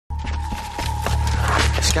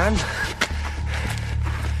Scanned?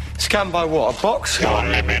 Scanned by what? A box? Your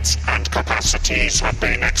limits and capacities have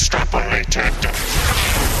been extrapolated.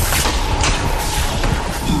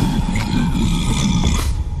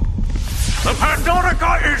 The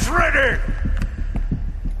Pandorica is ready!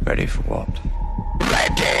 Ready for what?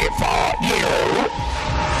 Ready for you!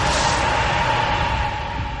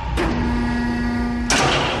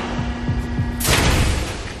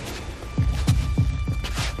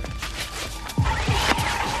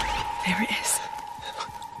 There it is.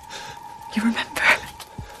 You remember?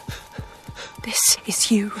 This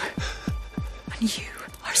is you. And you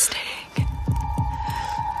are staying.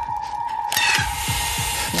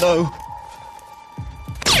 No.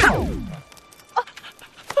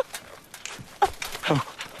 No.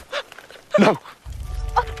 No.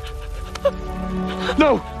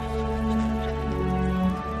 No.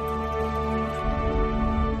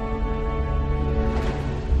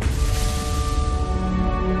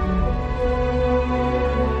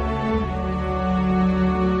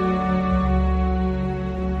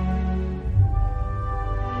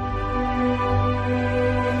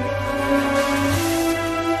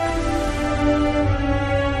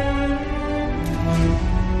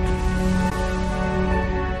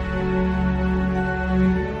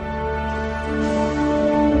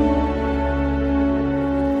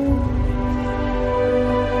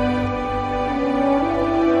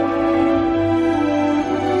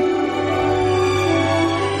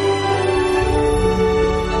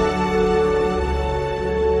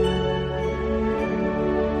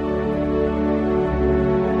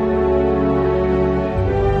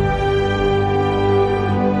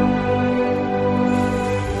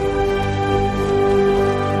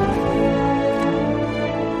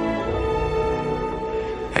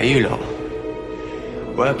 You lot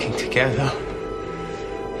working together,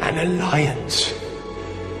 an alliance.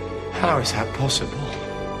 How is that possible?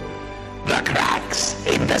 The cracks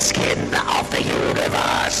in the skin of the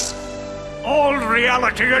universe. All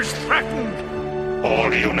reality is threatened.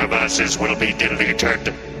 All universes will be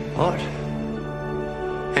deleted. What?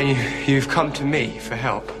 And you've come to me for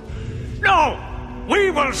help? No!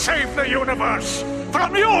 We will save the universe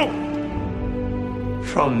from you!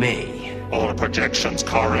 From me? All projections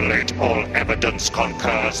correlate, all evidence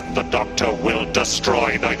concurs. The Doctor will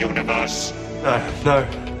destroy the universe.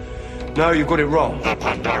 No, you got it wrong. The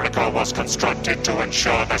Pandorica was constructed to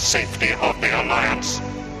ensure the safety of the Alliance.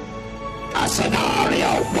 A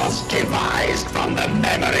scenario was devised from the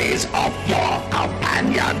memories of your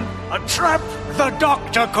companion. A trap the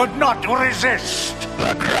Doctor could not resist.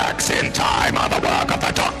 The cracks in time are the work of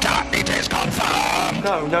the Doctor. It is confirmed.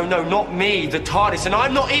 No, not me, the TARDIS, and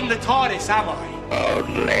I'm not in the TARDIS, am I?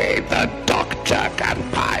 Only the Doctor can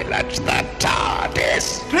pilot the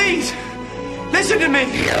TARDIS. Please, listen to me.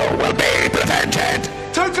 You will be prevented.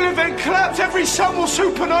 Total event collapse. Every sun will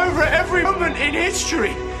supernova at every moment in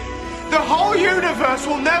history. The whole universe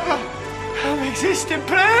will never have existed.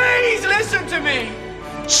 Please listen to me.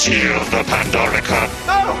 Seal the Pandorica.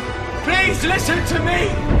 No, please listen to me.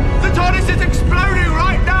 The TARDIS is exploding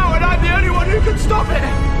right now.